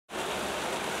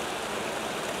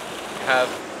have,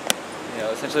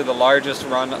 essentially the largest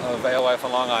run of alewife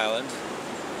on Long Island,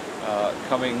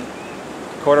 coming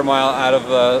a quarter mile out of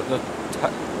the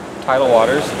tidal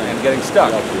waters and getting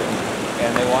stuck,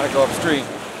 and they want to go upstream.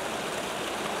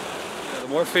 The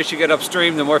more fish you get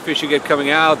upstream, the more fish you get coming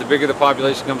out, the bigger the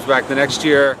population comes back the next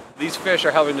year. These fish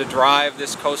are helping to drive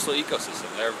this coastal ecosystem.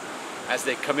 As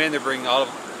they come in, they're bringing all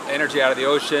of energy out of the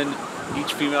ocean.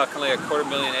 Each female can lay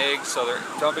 250,000 eggs, so they're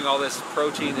dumping all this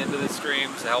protein into the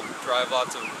streams to help drive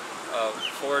lots of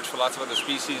forage for lots of other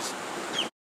species.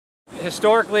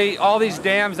 Historically, all these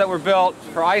dams that were built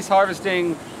for ice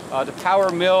harvesting, to power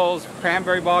mills,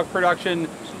 cranberry bog production,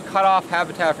 cut off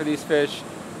habitat for these fish.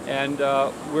 And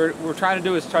we're trying to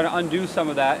do is try to undo some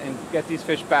of that and get these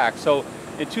fish back. So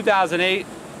in 2008,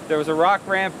 there was a rock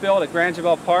ramp built at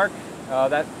Grangeville Park,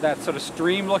 that sort of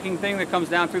stream-looking thing that comes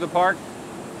down through the park.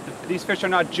 These fish are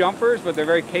not jumpers, but they're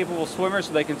very capable swimmers,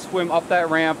 so they can swim up that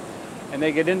ramp, and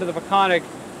they get into the Peconic.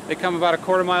 They come about a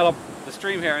quarter mile up the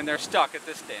stream here, and they're stuck at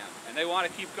this dam, and they want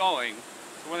to keep going.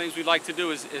 So one of the things we'd like to do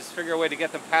is figure a way to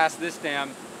get them past this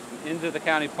dam into the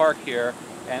county park here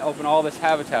and open all this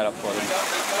habitat up for them.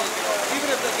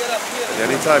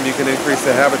 Anytime you can increase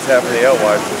the habitat for the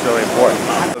alewives, it's really important.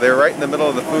 So they're right in the middle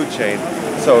of the food chain,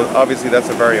 so obviously that's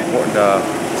a very important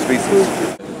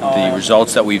species. The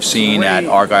results that we've seen at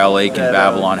Argyle Lake and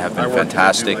Babylon have been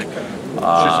fantastic.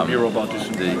 The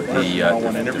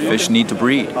fish need to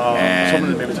breed,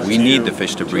 and we need the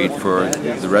fish to breed for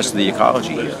the rest of the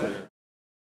ecology here.